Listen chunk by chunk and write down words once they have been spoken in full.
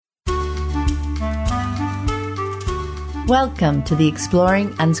Welcome to the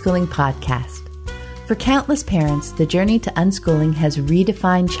Exploring Unschooling podcast. For countless parents, the journey to unschooling has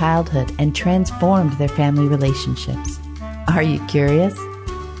redefined childhood and transformed their family relationships. Are you curious?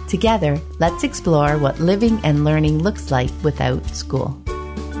 Together, let's explore what living and learning looks like without school.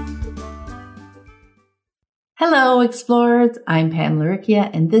 Hello, explorers. I'm Pam Laricchia,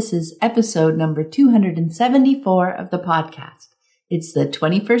 and this is episode number 274 of the podcast. It's the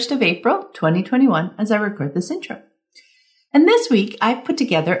 21st of April, 2021, as I record this intro. And this week, I've put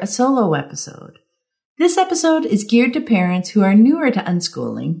together a solo episode. This episode is geared to parents who are newer to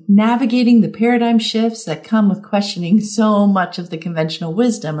unschooling, navigating the paradigm shifts that come with questioning so much of the conventional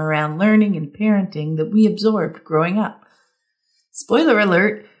wisdom around learning and parenting that we absorbed growing up. Spoiler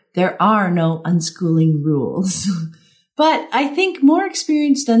alert, there are no unschooling rules. But I think more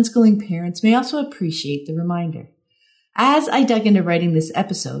experienced unschooling parents may also appreciate the reminder. As I dug into writing this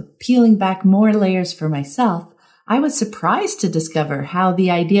episode, peeling back more layers for myself, I was surprised to discover how the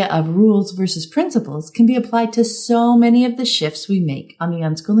idea of rules versus principles can be applied to so many of the shifts we make on the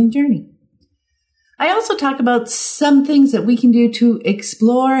unschooling journey. I also talk about some things that we can do to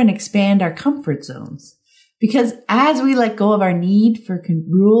explore and expand our comfort zones. Because as we let go of our need for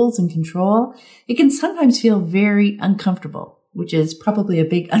rules and control, it can sometimes feel very uncomfortable, which is probably a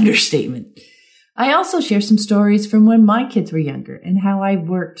big understatement. I also share some stories from when my kids were younger and how I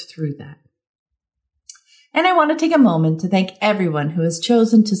worked through that. And I want to take a moment to thank everyone who has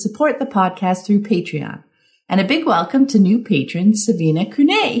chosen to support the podcast through Patreon. And a big welcome to new patron, Savina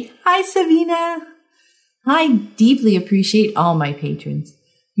Crunay. Hi, Savina. I deeply appreciate all my patrons.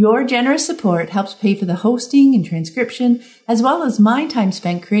 Your generous support helps pay for the hosting and transcription, as well as my time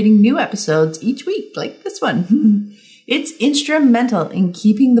spent creating new episodes each week, like this one. It's instrumental in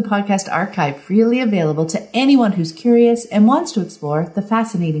keeping the podcast archive freely available to anyone who's curious and wants to explore the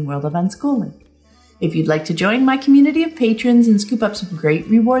fascinating world of unschooling. If you'd like to join my community of patrons and scoop up some great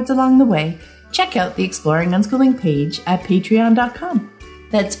rewards along the way, check out the Exploring Unschooling page at patreon.com.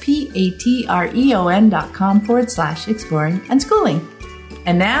 That's patreon.com/exploring unschooling.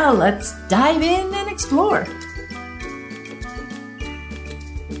 And now let's dive in and explore.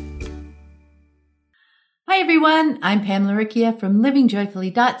 Hi everyone, I'm Pam Laricchia from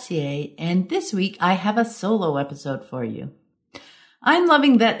livingjoyfully.ca, and this week I have a solo episode for you. I'm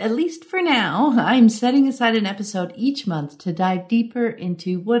loving that, at least for now, I'm setting aside an episode each month to dive deeper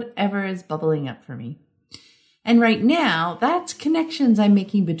into whatever is bubbling up for me. And right now, that's connections I'm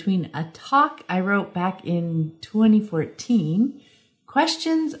making between a talk I wrote back in 2014,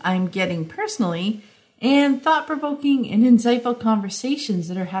 questions I'm getting personally, and thought-provoking and insightful conversations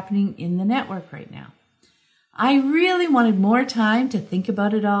that are happening in the network right now. I really wanted more time to think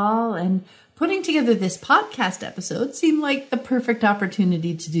about it all, and putting together this podcast episode seemed like the perfect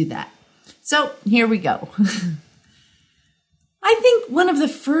opportunity to do that. So here we go. I think one of the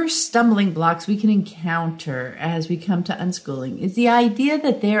first stumbling blocks we can encounter as we come to unschooling is the idea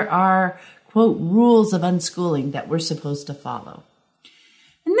that there are, quote, rules of unschooling that we're supposed to follow.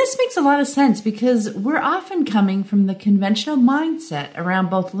 And this makes a lot of sense because we're often coming from the conventional mindset around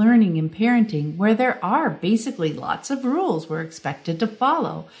both learning and parenting, where there are basically lots of rules we're expected to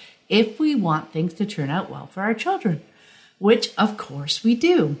follow if we want things to turn out well for our children, which of course we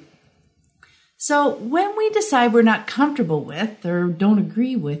do. So when we decide we're not comfortable with or don't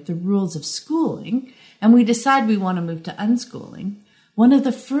agree with the rules of schooling, and we decide we want to move to unschooling, one of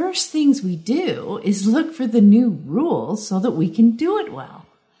the first things we do is look for the new rules so that we can do it well.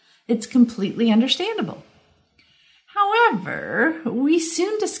 It's completely understandable. However, we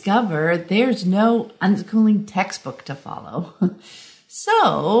soon discover there's no unschooling textbook to follow.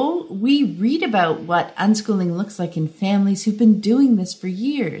 So we read about what unschooling looks like in families who've been doing this for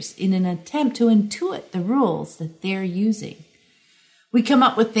years in an attempt to intuit the rules that they're using. We come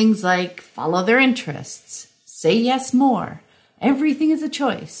up with things like follow their interests, say yes more, everything is a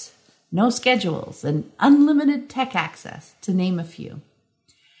choice, no schedules, and unlimited tech access, to name a few.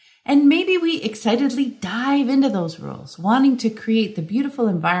 And maybe we excitedly dive into those rules, wanting to create the beautiful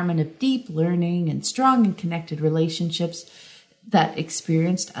environment of deep learning and strong and connected relationships that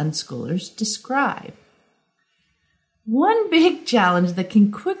experienced unschoolers describe. One big challenge that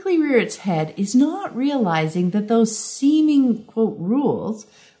can quickly rear its head is not realizing that those seeming, quote, rules,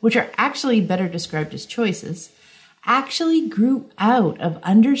 which are actually better described as choices, actually grew out of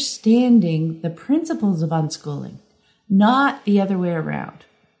understanding the principles of unschooling, not the other way around.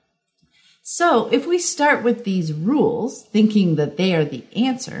 So if we start with these rules, thinking that they are the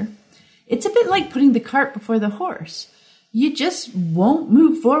answer, it's a bit like putting the cart before the horse. You just won't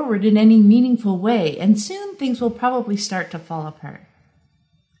move forward in any meaningful way, and soon things will probably start to fall apart.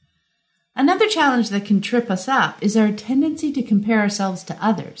 Another challenge that can trip us up is our tendency to compare ourselves to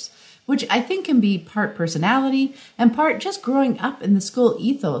others, which I think can be part personality and part just growing up in the school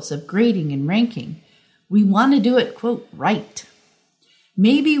ethos of grading and ranking. We want to do it, quote, right.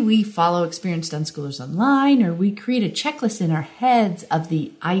 Maybe we follow experienced unschoolers online, or we create a checklist in our heads of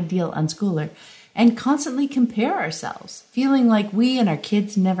the ideal unschooler and constantly compare ourselves, feeling like we and our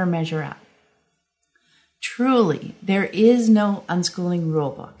kids never measure up. Truly, there is no unschooling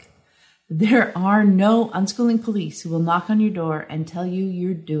rulebook. There are no unschooling police who will knock on your door and tell you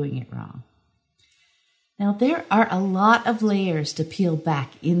you're doing it wrong. Now, there are a lot of layers to peel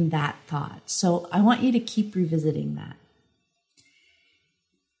back in that thought, so I want you to keep revisiting that.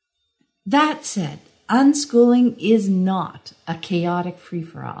 That said, unschooling is not a chaotic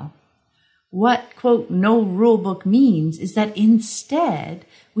free-for-all. What, quote, no rule book means is that instead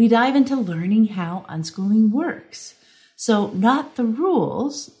we dive into learning how unschooling works. So not the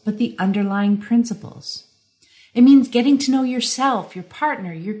rules, but the underlying principles. It means getting to know yourself, your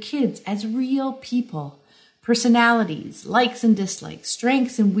partner, your kids as real people, personalities, likes and dislikes,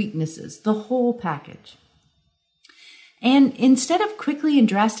 strengths and weaknesses, the whole package. And instead of quickly and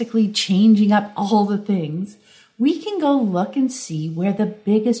drastically changing up all the things, we can go look and see where the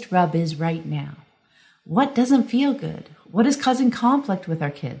biggest rub is right now. What doesn't feel good? What is causing conflict with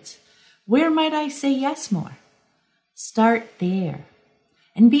our kids? Where might I say yes more? Start there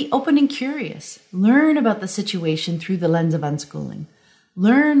and be open and curious. Learn about the situation through the lens of unschooling.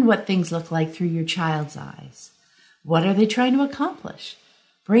 Learn what things look like through your child's eyes. What are they trying to accomplish?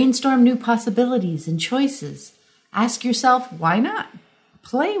 Brainstorm new possibilities and choices. Ask yourself, why not?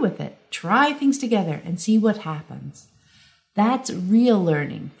 Play with it. Try things together and see what happens. That's real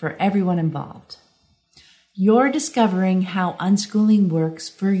learning for everyone involved. You're discovering how unschooling works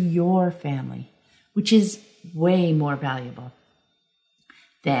for your family, which is way more valuable.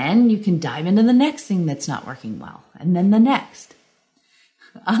 Then you can dive into the next thing that's not working well, and then the next.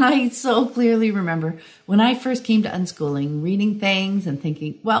 I so clearly remember when I first came to unschooling, reading things and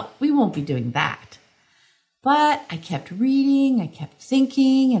thinking, well, we won't be doing that. But I kept reading, I kept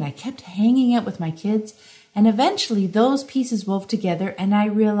thinking, and I kept hanging out with my kids. And eventually those pieces wove together and I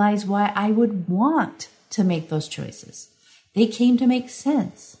realized why I would want to make those choices. They came to make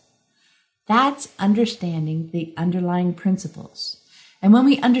sense. That's understanding the underlying principles. And when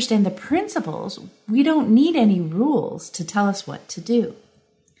we understand the principles, we don't need any rules to tell us what to do.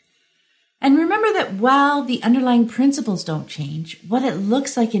 And remember that while the underlying principles don't change, what it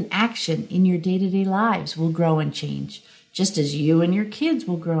looks like in action in your day-to-day lives will grow and change, just as you and your kids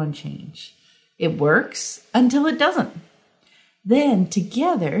will grow and change. It works until it doesn't. Then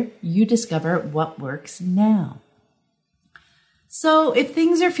together, you discover what works now. So if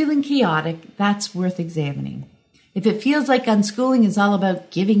things are feeling chaotic, that's worth examining. If it feels like unschooling is all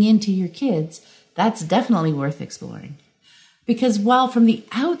about giving in to your kids, that's definitely worth exploring. Because while from the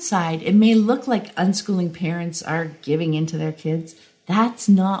outside it may look like unschooling parents are giving in to their kids, that's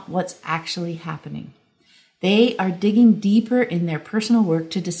not what's actually happening. They are digging deeper in their personal work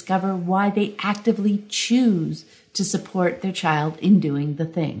to discover why they actively choose to support their child in doing the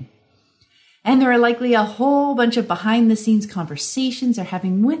thing. And there are likely a whole bunch of behind-the-scenes conversations they're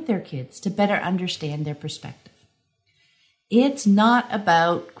having with their kids to better understand their perspective. It's not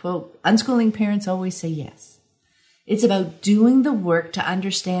about, quote, unschooling parents always say yes. It's about doing the work to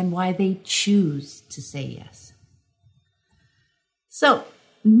understand why they choose to say yes. So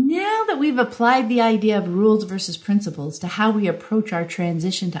now that we've applied the idea of rules versus principles to how we approach our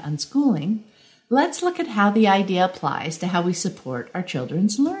transition to unschooling, let's look at how the idea applies to how we support our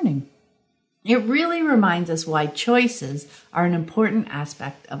children's learning. It really reminds us why choices are an important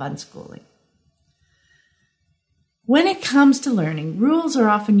aspect of unschooling. When it comes to learning, rules are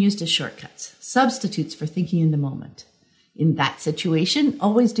often used as shortcuts, substitutes for thinking in the moment. In that situation,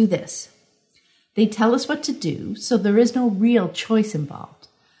 always do this. They tell us what to do, so there is no real choice involved.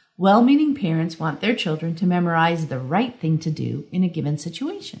 Well-meaning parents want their children to memorize the right thing to do in a given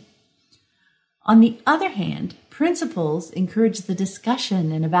situation. On the other hand, principles encourage the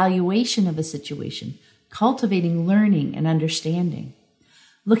discussion and evaluation of a situation, cultivating learning and understanding,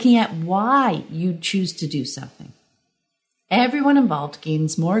 looking at why you choose to do something. Everyone involved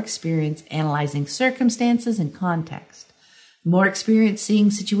gains more experience analyzing circumstances and context, more experience seeing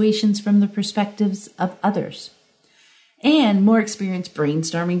situations from the perspectives of others, and more experience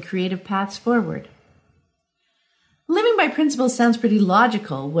brainstorming creative paths forward. Living by principles sounds pretty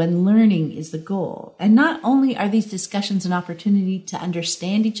logical when learning is the goal. And not only are these discussions an opportunity to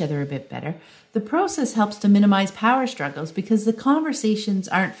understand each other a bit better, the process helps to minimize power struggles because the conversations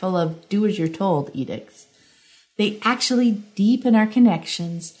aren't full of do as you're told edicts. They actually deepen our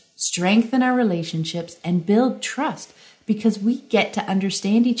connections, strengthen our relationships, and build trust because we get to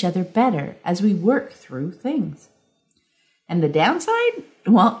understand each other better as we work through things. And the downside?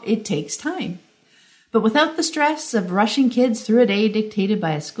 Well, it takes time. But without the stress of rushing kids through a day dictated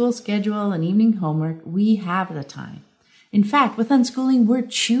by a school schedule and evening homework, we have the time. In fact, with unschooling, we're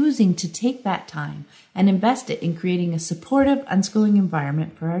choosing to take that time and invest it in creating a supportive unschooling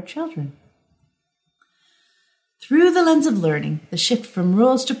environment for our children. Through the lens of learning, the shift from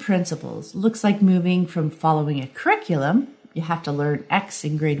rules to principles looks like moving from following a curriculum, you have to learn X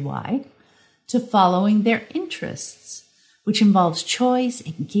in grade Y, to following their interests, which involves choice,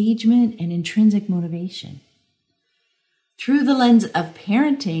 engagement, and intrinsic motivation. Through the lens of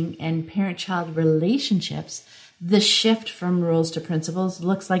parenting and parent-child relationships, the shift from rules to principles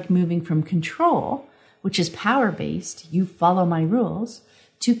looks like moving from control, which is power-based, you follow my rules,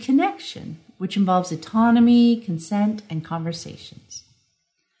 to connection, which involves autonomy, consent, and conversations.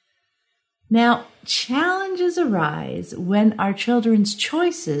 Now, challenges arise when our children's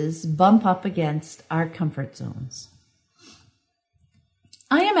choices bump up against our comfort zones.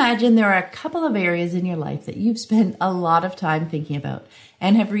 I imagine there are a couple of areas in your life that you've spent a lot of time thinking about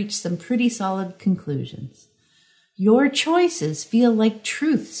and have reached some pretty solid conclusions. Your choices feel like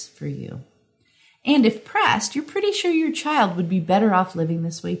truths for you. And if pressed, you're pretty sure your child would be better off living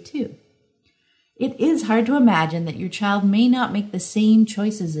this way too. It is hard to imagine that your child may not make the same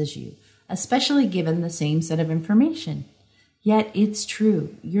choices as you, especially given the same set of information. Yet it's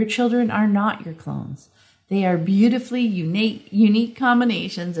true. Your children are not your clones. They are beautifully unique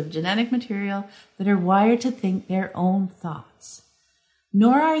combinations of genetic material that are wired to think their own thoughts.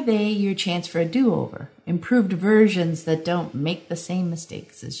 Nor are they your chance for a do-over, improved versions that don't make the same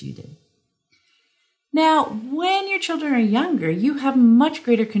mistakes as you did. Now, when your children are younger, you have much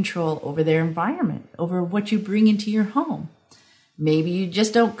greater control over their environment, over what you bring into your home. Maybe you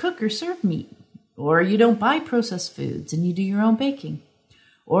just don't cook or serve meat, or you don't buy processed foods and you do your own baking,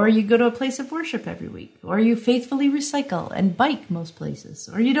 or you go to a place of worship every week, or you faithfully recycle and bike most places,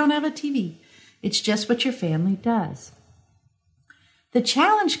 or you don't have a TV. It's just what your family does. The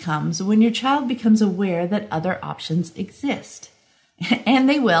challenge comes when your child becomes aware that other options exist. And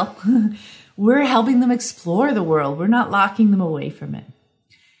they will. We're helping them explore the world. We're not locking them away from it.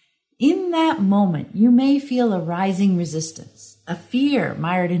 In that moment, you may feel a rising resistance, a fear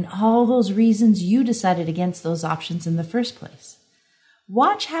mired in all those reasons you decided against those options in the first place.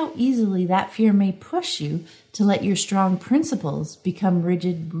 Watch how easily that fear may push you to let your strong principles become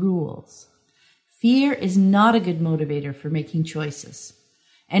rigid rules. Fear is not a good motivator for making choices,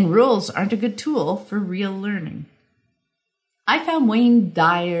 and rules aren't a good tool for real learning. I found Wayne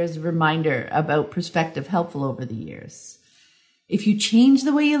Dyer's reminder about perspective helpful over the years. If you change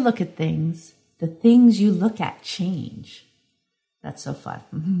the way you look at things, the things you look at change. That's so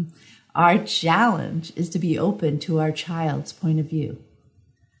fun. Our challenge is to be open to our child's point of view.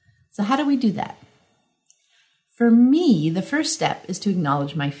 So how do we do that? For me, the first step is to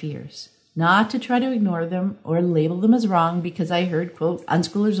acknowledge my fears, not to try to ignore them or label them as wrong because I heard, quote,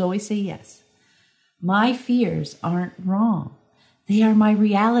 unschoolers always say yes. My fears aren't wrong. They are my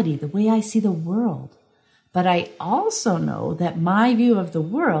reality, the way I see the world. But I also know that my view of the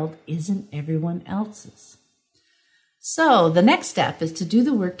world isn't everyone else's. So the next step is to do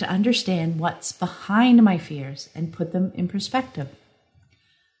the work to understand what's behind my fears and put them in perspective.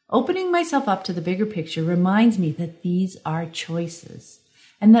 Opening myself up to the bigger picture reminds me that these are choices,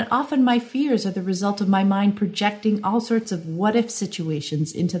 and that often my fears are the result of my mind projecting all sorts of what-if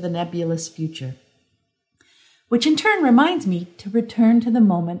situations into the nebulous future, which in turn reminds me to return to the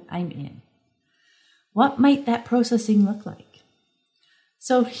moment I'm in. What might that processing look like?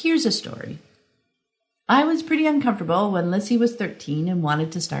 So here's a story. I was pretty uncomfortable when Lissy was 13 and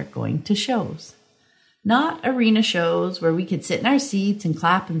wanted to start going to shows. Not arena shows where we could sit in our seats and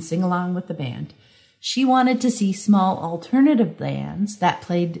clap and sing along with the band. She wanted to see small alternative bands that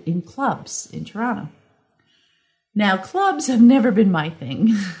played in clubs in Toronto. Now, clubs have never been my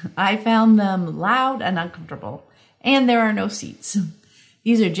thing. I found them loud and uncomfortable, and there are no seats.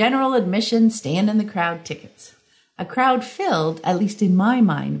 These are general admission, stand-in-the-crowd tickets. A crowd filled, at least in my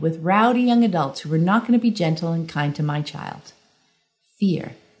mind, with rowdy young adults who were not going to be gentle and kind to my child.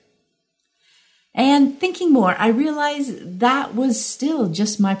 Fear. And thinking more, I realized that was still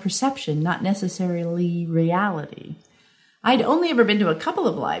just my perception, not necessarily reality. I'd only ever been to a couple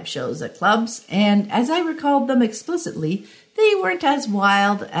of live shows at clubs, and as I recalled them explicitly, they weren't as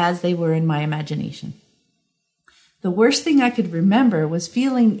wild as they were in my imagination. The worst thing I could remember was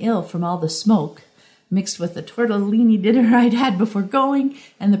feeling ill from all the smoke, mixed with the tortellini dinner I'd had before going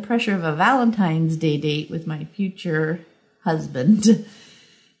and the pressure of a Valentine's Day date with my future husband.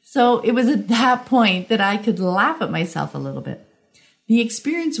 So it was at that point that I could laugh at myself a little bit. The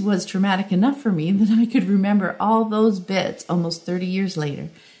experience was traumatic enough for me that I could remember all those bits almost 30 years later,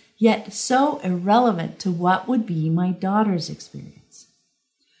 yet so irrelevant to what would be my daughter's experience.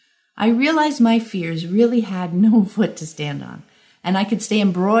 I realized my fears really had no foot to stand on, and I could stay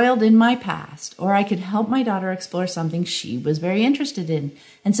embroiled in my past, or I could help my daughter explore something she was very interested in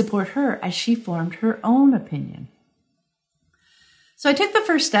and support her as she formed her own opinion. So I took the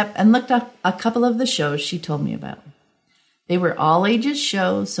first step and looked up a couple of the shows she told me about. They were all ages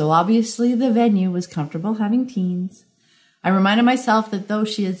shows, so obviously the venue was comfortable having teens. I reminded myself that though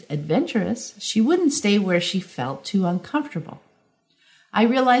she is adventurous, she wouldn't stay where she felt too uncomfortable. I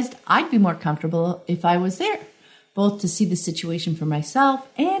realized I'd be more comfortable if I was there, both to see the situation for myself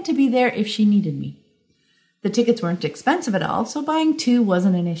and to be there if she needed me. The tickets weren't expensive at all, so buying 2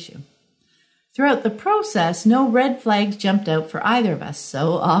 wasn't an issue. Throughout the process, no red flags jumped out for either of us,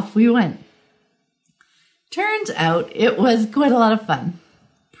 so off we went. Turns out it was quite a lot of fun.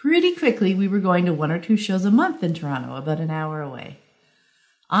 Pretty quickly, we were going to 1 or 2 shows a month in Toronto, about an hour away.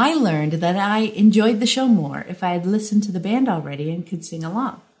 I learned that I enjoyed the show more if I had listened to the band already and could sing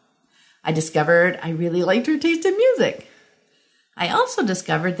along. I discovered I really liked her taste in music. I also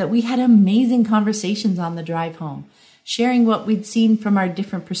discovered that we had amazing conversations on the drive home, sharing what we'd seen from our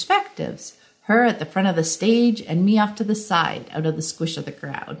different perspectives, her at the front of the stage and me off to the side out of the squish of the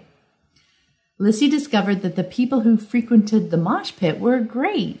crowd. Lissy discovered that the people who frequented the mosh pit were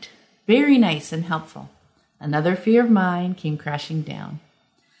great, very nice and helpful. Another fear of mine came crashing down.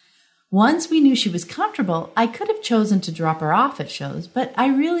 Once we knew she was comfortable, I could have chosen to drop her off at shows, but I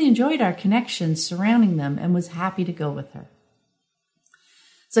really enjoyed our connections surrounding them and was happy to go with her.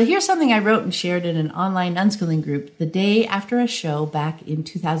 So here's something I wrote and shared in an online unschooling group the day after a show back in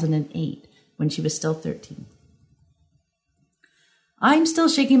 2008, when she was still 13. I'm still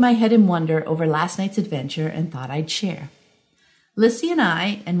shaking my head in wonder over last night's adventure and thought I'd share. Lissy and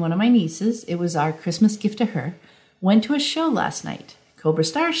I and one of my nieces, it was our Christmas gift to her, went to a show last night. Cobra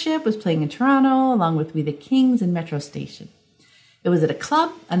Starship was playing in Toronto along with We the Kings and Metro Station. It was at a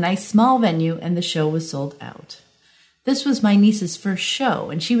club, a nice small venue, and the show was sold out. This was my niece's first show,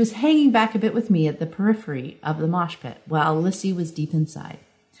 and she was hanging back a bit with me at the periphery of the mosh pit while Lissy was deep inside.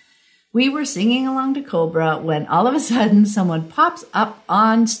 We were singing along to Cobra when all of a sudden someone pops up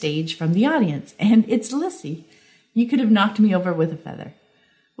on stage from the audience, and it's Lissy. You could have knocked me over with a feather.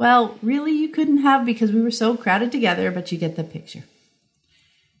 Well, really you couldn't have because we were so crowded together, but you get the picture.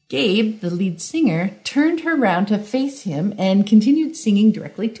 Gabe, the lead singer, turned her round to face him and continued singing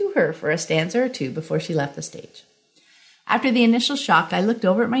directly to her for a stanza or 2 before she left the stage. After the initial shock, I looked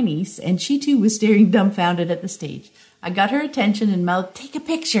over at my niece, and she too was staring dumbfounded at the stage. I got her attention and mouthed, "Take a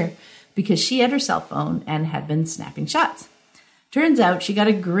picture," because she had her cell phone and had been snapping shots. Turns out she got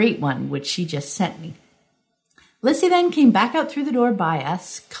a great one, which she just sent me. Lissy then came back out through the door by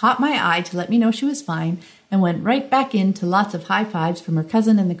us, caught my eye to let me know she was fine, and went right back into lots of high fives from her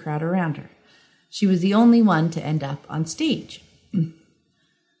cousin and the crowd around her. She was the only one to end up on stage.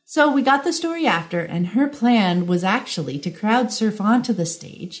 So we got the story after, and her plan was actually to crowd surf onto the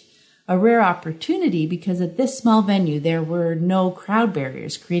stage, a rare opportunity because at this small venue there were no crowd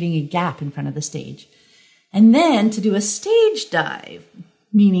barriers creating a gap in front of the stage, and then to do a stage dive,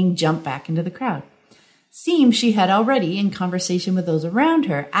 meaning jump back into the crowd. Seems she had already, in conversation with those around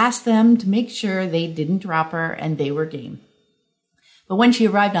her, asked them to make sure they didn't drop her and they were game. But when she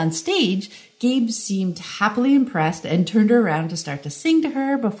arrived on stage, Gabe seemed happily impressed and turned her around to start to sing to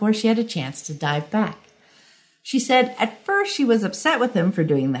her before she had a chance to dive back. She said at first she was upset with him for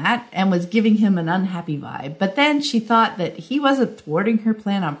doing that and was giving him an unhappy vibe, but then she thought that he wasn't thwarting her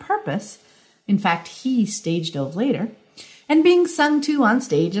plan on purpose. In fact, he stage dove later. And being sung to on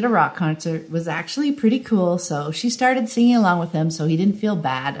stage at a rock concert was actually pretty cool, so she started singing along with him so he didn't feel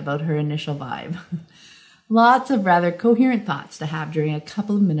bad about her initial vibe. Lots of rather coherent thoughts to have during a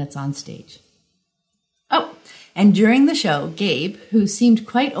couple of minutes on stage. Oh, and during the show, Gabe, who seemed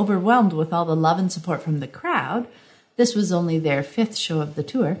quite overwhelmed with all the love and support from the crowd, this was only their 5th show of the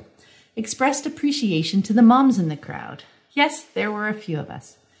tour, expressed appreciation to the moms in the crowd. Yes, there were a few of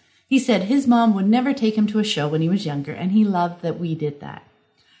us. He said his mom would never take him to a show when he was younger, and he loved that we did that.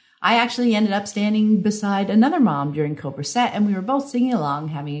 I actually ended up standing beside another mom during Cobra's set, and we were both singing along,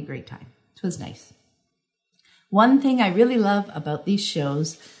 having a great time. It was nice. One thing I really love about these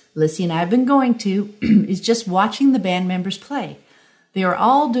shows Lissy and I have been going to is just watching the band members play. They are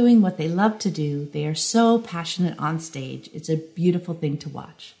all doing what they love to do. They are so passionate on stage. It's a beautiful thing to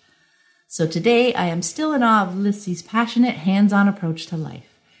watch. So today I am still in awe of Lissy's passionate, hands-on approach to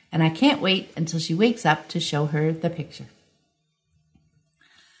life, and I can't wait until she wakes up to show her the picture.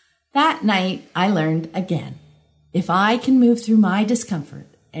 That night, I learned again, if I can move through my discomfort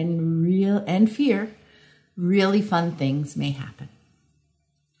and fear, really fun things may happen.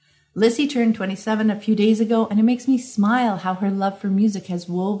 Lissy turned 27 a few days ago, and it makes me smile how her love for music has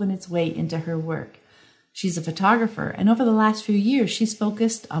woven its way into her work. She's a photographer, and over the last few years, she's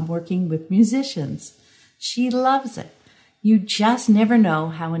focused on working with musicians. She loves it. You just never know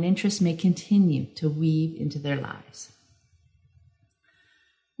how an interest may continue to weave into their lives.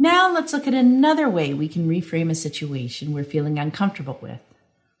 Now let's look at another way we can reframe a situation we're feeling uncomfortable with,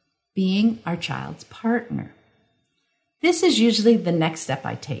 being our child's partner. This is usually the next step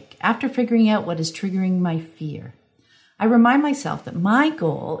I take after figuring out what is triggering my fear. I remind myself that my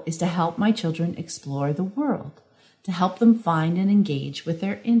goal is to help my children explore the world, to help them find and engage with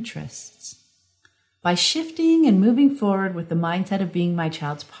their interests. By shifting and moving forward with the mindset of being my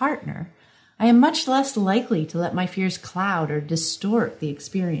child's partner, I am much less likely to let my fears cloud or distort the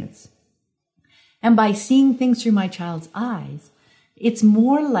experience. And by seeing things through my child's eyes, it's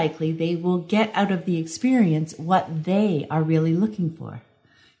more likely they will get out of the experience what they are really looking for.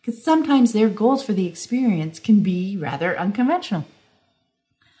 Because sometimes their goals for the experience can be rather unconventional.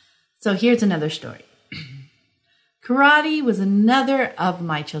 So here's another story. Karate was another of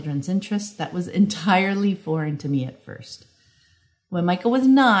my children's interests that was entirely foreign to me at first. When Michael was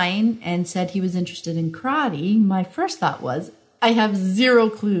 9 and said he was interested in karate, my first thought was, I have zero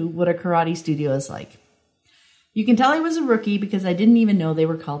clue what a karate studio is like. You can tell I was a rookie because I didn't even know they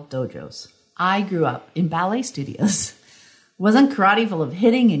were called dojos. I grew up in ballet studios. Wasn't karate full of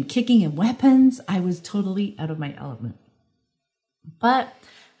hitting and kicking and weapons? I was totally out of my element. But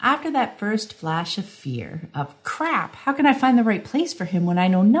after that first flash of fear, of crap, how can I find the right place for him when I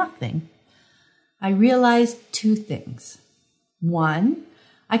know nothing? I realized two things. One,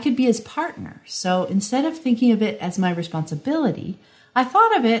 I could be his partner. So instead of thinking of it as my responsibility, I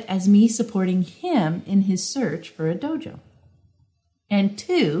thought of it as me supporting him in his search for a dojo. And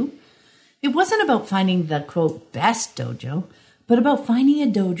two, it wasn't about finding the, quote, best dojo, but about finding a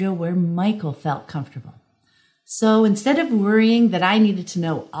dojo where Michael felt comfortable. So instead of worrying that I needed to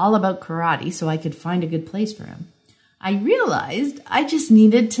know all about karate so I could find a good place for him, I realized I just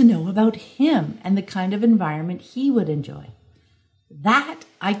needed to know about him and the kind of environment he would enjoy. That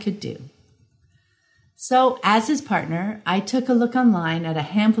I could do. So as his partner, I took a look online at a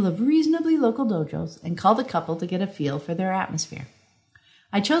handful of reasonably local dojos and called a couple to get a feel for their atmosphere.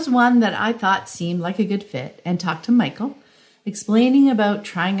 I chose one that I thought seemed like a good fit and talked to Michael, explaining about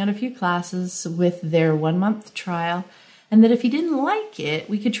trying out a few classes with their 1-month trial, and that if he didn't like it,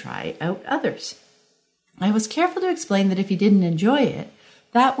 we could try out others. I was careful to explain that if he didn't enjoy it,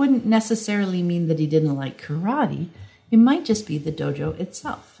 that wouldn't necessarily mean that he didn't like karate. It might just be the dojo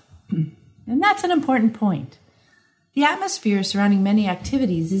itself. And that's an important point. The atmosphere surrounding many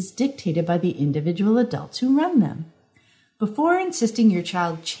activities is dictated by the individual adults who run them. Before insisting your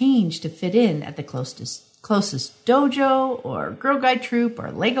child change to fit in at the closest dojo or Girl Guide troop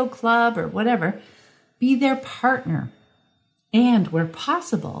or Lego club or whatever, be their partner. And where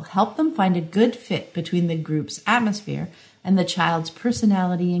possible, help them find a good fit between the group's atmosphere and the child's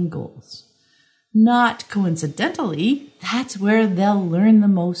personality and goals. Not coincidentally, that's where they'll learn the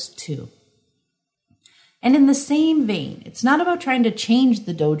most too. And in the same vein, it's not about trying to change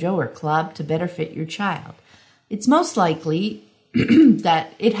the dojo or club to better fit your child. It's most likely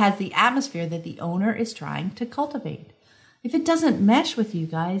that it has the atmosphere that the owner is trying to cultivate. If it doesn't mesh with you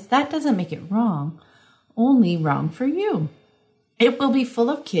guys, that doesn't make it wrong, only wrong for you. It will be full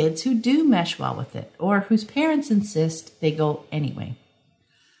of kids who do mesh well with it or whose parents insist they go anyway.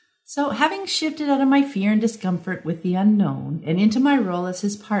 So having shifted out of my fear and discomfort with the unknown and into my role as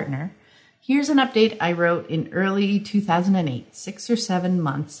his partner, here's an update I wrote in early 2008, 6 or 7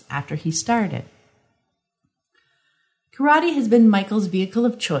 months after he started. Karate has been Michael's vehicle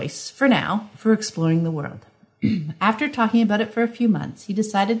of choice, for now, for exploring the world. After talking about it for a few months, he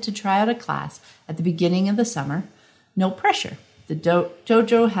decided to try out a class at the beginning of the summer. No pressure. The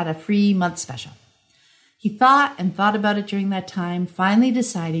dojo had a free month special. He thought and thought about it during that time, finally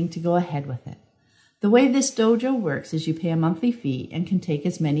deciding to go ahead with it. The way this dojo works is you pay a monthly fee and can take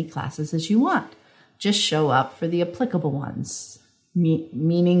as many classes as you want. Just show up for the applicable ones,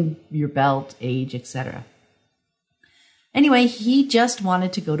 meaning your belt, age, etc. Anyway, he just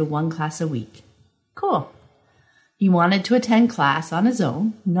wanted to go to 1 class a week. Cool. He wanted to attend class on his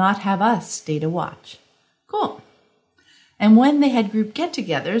own, not have us stay to watch. Cool. And when they had group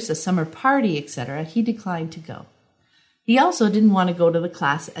get-togethers, a summer party, etc., he declined to go. He also didn't want to go to the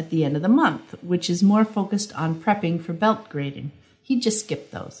class at the end of the month, which is more focused on prepping for belt grading. He just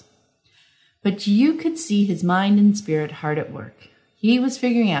skipped those. But you could see his mind and spirit hard at work. He was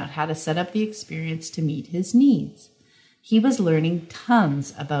figuring out how to set up the experience to meet his needs. He was learning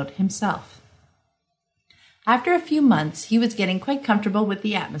tons about himself. After a few months, he was getting quite comfortable with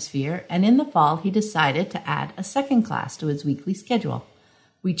the atmosphere, and in the fall, he decided to add a second class to his weekly schedule.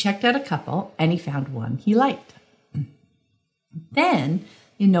 We checked out a couple, and he found one he liked. Then,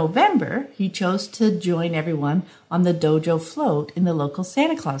 in November, he chose to join everyone on the dojo float in the local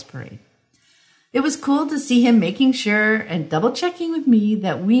Santa Claus parade. It was cool to see him making sure and double-checking with me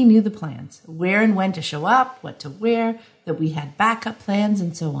that we knew the plans, where and when to show up, what to wear, that we had backup plans,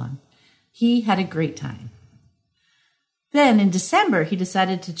 and so on. He had a great time. Then, in December, he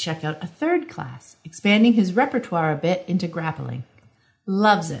decided to check out a third class, expanding his repertoire a bit into grappling.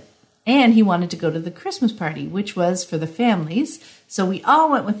 Loves it. And he wanted to go to the Christmas party, which was for the families, so we all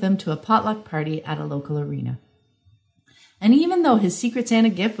went with him to a potluck party at a local arena. And even though his Secret Santa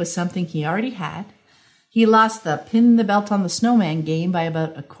gift was something he already had, he lost the pin the belt on the snowman game by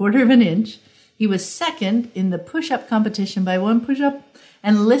about 1/4 of an inch. He was second in the push-up competition by 1 push-up,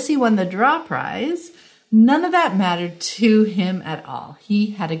 and Lissy won the draw prize. None of that mattered to him at all.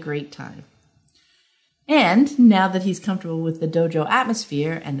 He had a great time. And now that he's comfortable with the dojo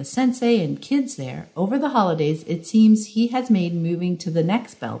atmosphere and the sensei and kids there, over the holidays, it seems he has made moving to the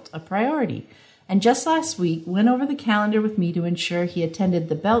next belt a priority. And just last week, went over the calendar with me to ensure he attended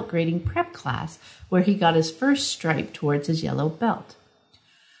the belt grading prep class, where he got his first stripe towards his yellow belt.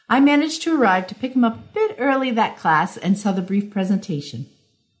 I managed to arrive to pick him up a bit early that class and saw the brief presentation.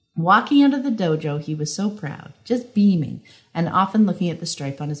 Walking out of the dojo, he was so proud, just beaming, and often looking at the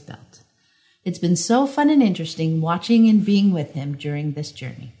stripe on his belt. It's been so fun and interesting watching and being with him during this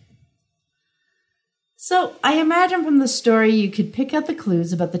journey. So I imagine from the story you could pick out the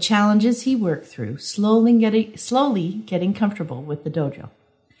clues about the challenges he worked through, slowly getting comfortable with the dojo.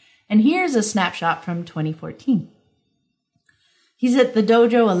 And here's a snapshot from 2014. He's at the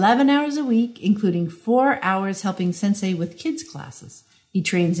dojo 11 hours a week, including 4 hours helping sensei with kids' classes. He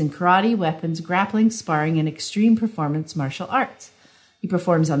trains in karate, weapons, grappling, sparring, and extreme performance martial arts. He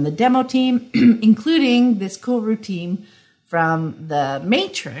performs on the demo team, including this cool routine from The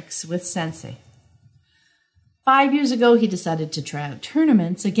Matrix with Sensei. 5 years ago, he decided to try out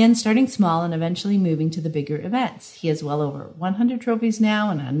tournaments, again starting small and eventually moving to the bigger events. He has well over 100 trophies now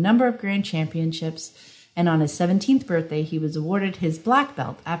and a number of grand championships. And on his 17th birthday, he was awarded his black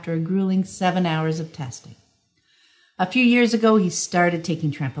belt after a grueling 7 hours of testing. A few years ago, he started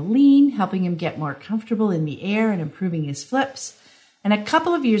taking trampoline, helping him get more comfortable in the air and improving his flips. And a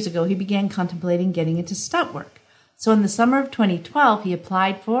couple of years ago, he began contemplating getting into stunt work. So in the summer of 2012, he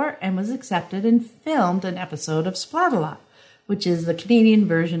applied for and was accepted and filmed an episode of Splat-A-Lot, which is the Canadian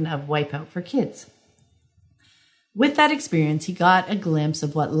version of Wipeout for kids. With that experience, he got a glimpse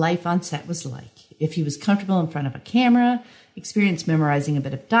of what life on set was like, if he was comfortable in front of a camera, experienced memorizing a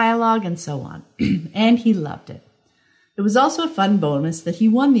bit of dialogue, and so on. And he loved it. It was also a fun bonus that he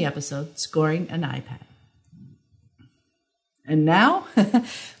won the episode, scoring an iPad. And now,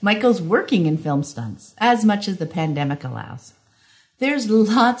 Michael's working in film stunts, as much as the pandemic allows. There's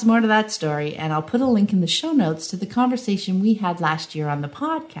lots more to that story, and I'll put a link in the show notes to the conversation we had last year on the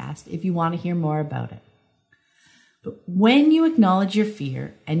podcast if you want to hear more about it. But when you acknowledge your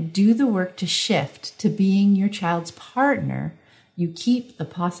fear and do the work to shift to being your child's partner, you keep the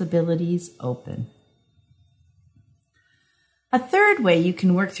possibilities open. A third way you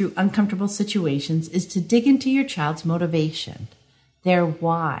can work through uncomfortable situations is to dig into your child's motivation, their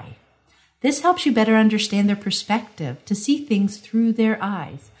why. This helps you better understand their perspective, to see things through their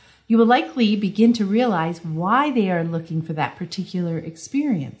eyes. You will likely begin to realize why they are looking for that particular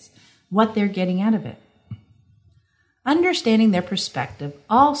experience, what they're getting out of it. Understanding their perspective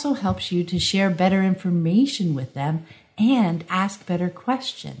also helps you to share better information with them and ask better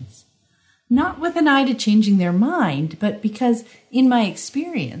questions. Not with an eye to changing their mind, but because, in my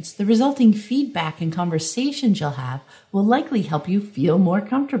experience, the resulting feedback and conversations you'll have will likely help you feel more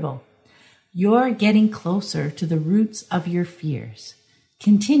comfortable. You're getting closer to the roots of your fears.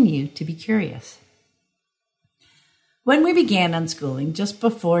 Continue to be curious. When we began unschooling, just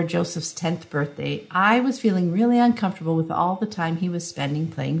before Joseph's 10th birthday, I was feeling really uncomfortable with all the time he was spending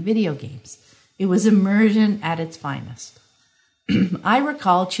playing video games. It was immersion at its finest. I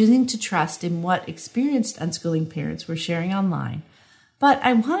recall choosing to trust in what experienced unschooling parents were sharing online, but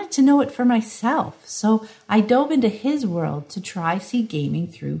I wanted to know it for myself, so I dove into his world to try see gaming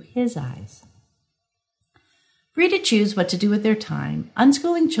through his eyes. Free to choose what to do with their time,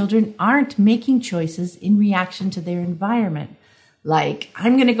 unschooling children aren't making choices in reaction to their environment, like,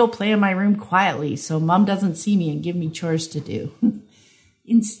 I'm going to go play in my room quietly so mom doesn't see me and give me chores to do.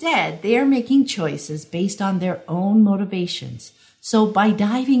 Instead, they are making choices based on their own motivations, So by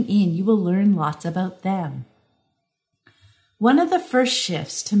diving in, you will learn lots about them. One of the first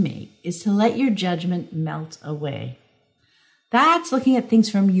shifts to make is to let your judgment melt away. That's looking at things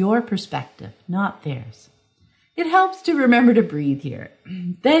from your perspective, not theirs. It helps to remember to breathe here.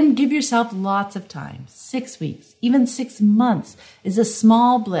 Then give yourself lots of time. 6 weeks, even 6 months is a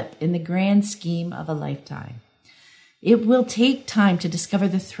small blip in the grand scheme of a lifetime. It will take time to discover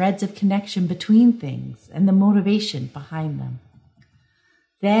the threads of connection between things and the motivation behind them.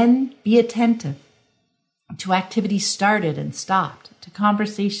 Then be attentive to activities started and stopped, to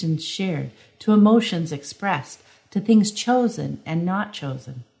conversations shared, to emotions expressed, to things chosen and not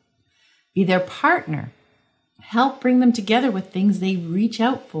chosen. Be their partner. Help bring them together with things they reach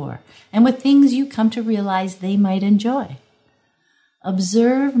out for and with things you come to realize they might enjoy.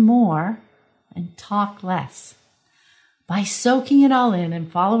 Observe more and talk less. By soaking it all in and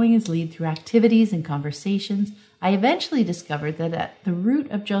following his lead through activities and conversations, I eventually discovered that at the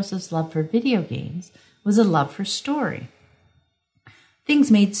root of Joseph's love for video games was a love for story.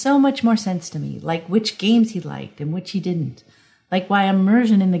 Things made so much more sense to me, like which games he liked and which he didn't, like why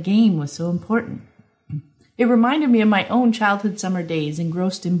immersion in the game was so important. It reminded me of my own childhood summer days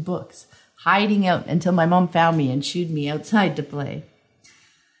engrossed in books, hiding out until my mom found me and shooed me outside to play.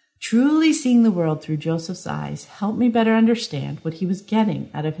 Truly seeing the world through Joseph's eyes helped me better understand what he was getting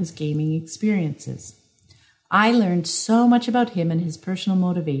out of his gaming experiences. I learned so much about him and his personal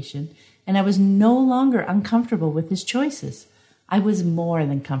motivation, and I was no longer uncomfortable with his choices. I was more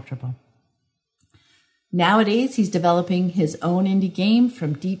than comfortable. Nowadays, he's developing his own indie game,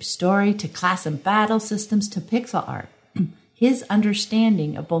 from deep story to class and battle systems to pixel art. His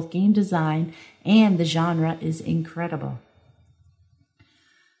understanding of both game design and the genre is incredible.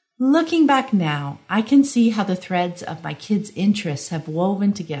 Looking back now, I can see how the threads of my kids' interests have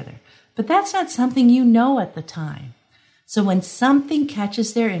woven together, but that's not something you know at the time. So when something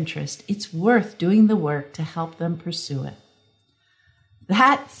catches their interest, it's worth doing the work to help them pursue it.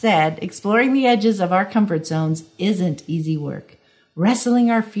 That said, exploring the edges of our comfort zones isn't easy work.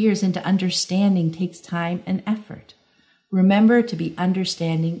 Wrestling our fears into understanding takes time and effort. Remember to be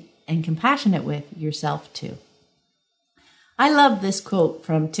understanding and compassionate with yourself too. I love this quote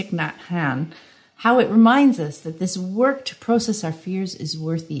from Thich Nhat Hanh, how it reminds us that this work to process our fears is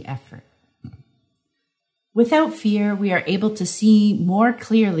worth the effort. Without fear, we are able to see more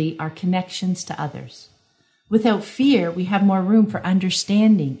clearly our connections to others. Without fear, we have more room for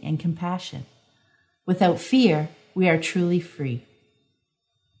understanding and compassion. Without fear, we are truly free.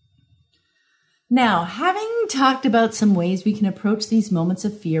 Now, having talked about some ways we can approach these moments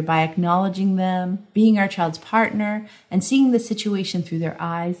of fear by acknowledging them, being our child's partner, and seeing the situation through their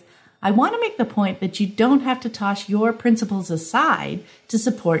eyes, I want to make the point that you don't have to toss your principles aside to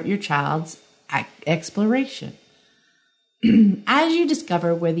support your child's exploration. As you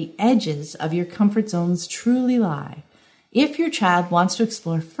discover where the edges of your comfort zones truly lie, if your child wants to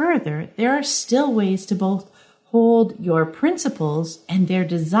explore further, there are still ways to both hold your principles and their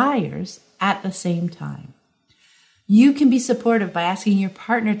desires at the same time. You can be supportive by asking your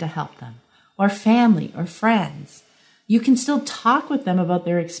partner to help them, or family or friends. You can still talk with them about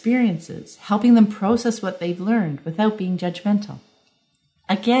their experiences, helping them process what they've learned without being judgmental.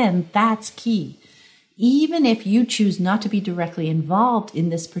 Again, that's key. Even if you choose not to be directly involved in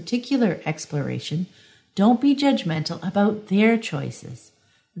this particular exploration, don't be judgmental about their choices.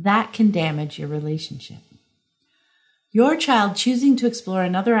 That can damage your relationship. Your child choosing to explore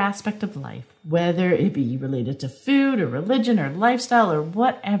another aspect of life, whether it be related to food or religion or lifestyle or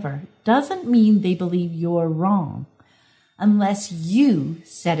whatever, doesn't mean they believe you're wrong, unless you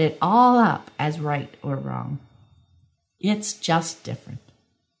set it all up as right or wrong. It's just different.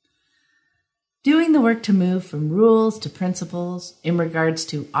 Doing the work to move from rules to principles in regards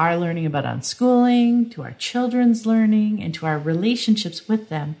to our learning about unschooling, to our children's learning, and to our relationships with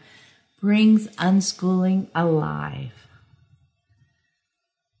them brings unschooling alive.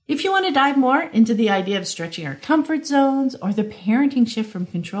 If you want to dive more into the idea of stretching our comfort zones or the parenting shift from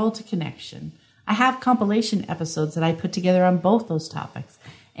control to connection, I have compilation episodes that I put together on both those topics,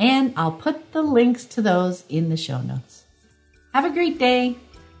 and I'll put the links to those in the show notes. Have a great day.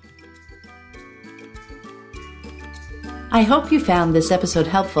 I hope you found this episode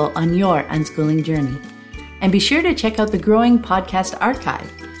helpful on your unschooling journey. And be sure to check out the growing podcast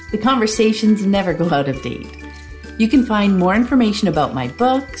archive. The conversations never go out of date. You can find more information about my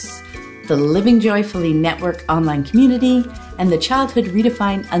books, the Living Joyfully Network online community, and the Childhood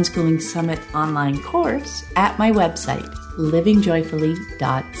Redefined Unschooling Summit online course at my website,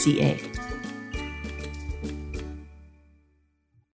 livingjoyfully.ca.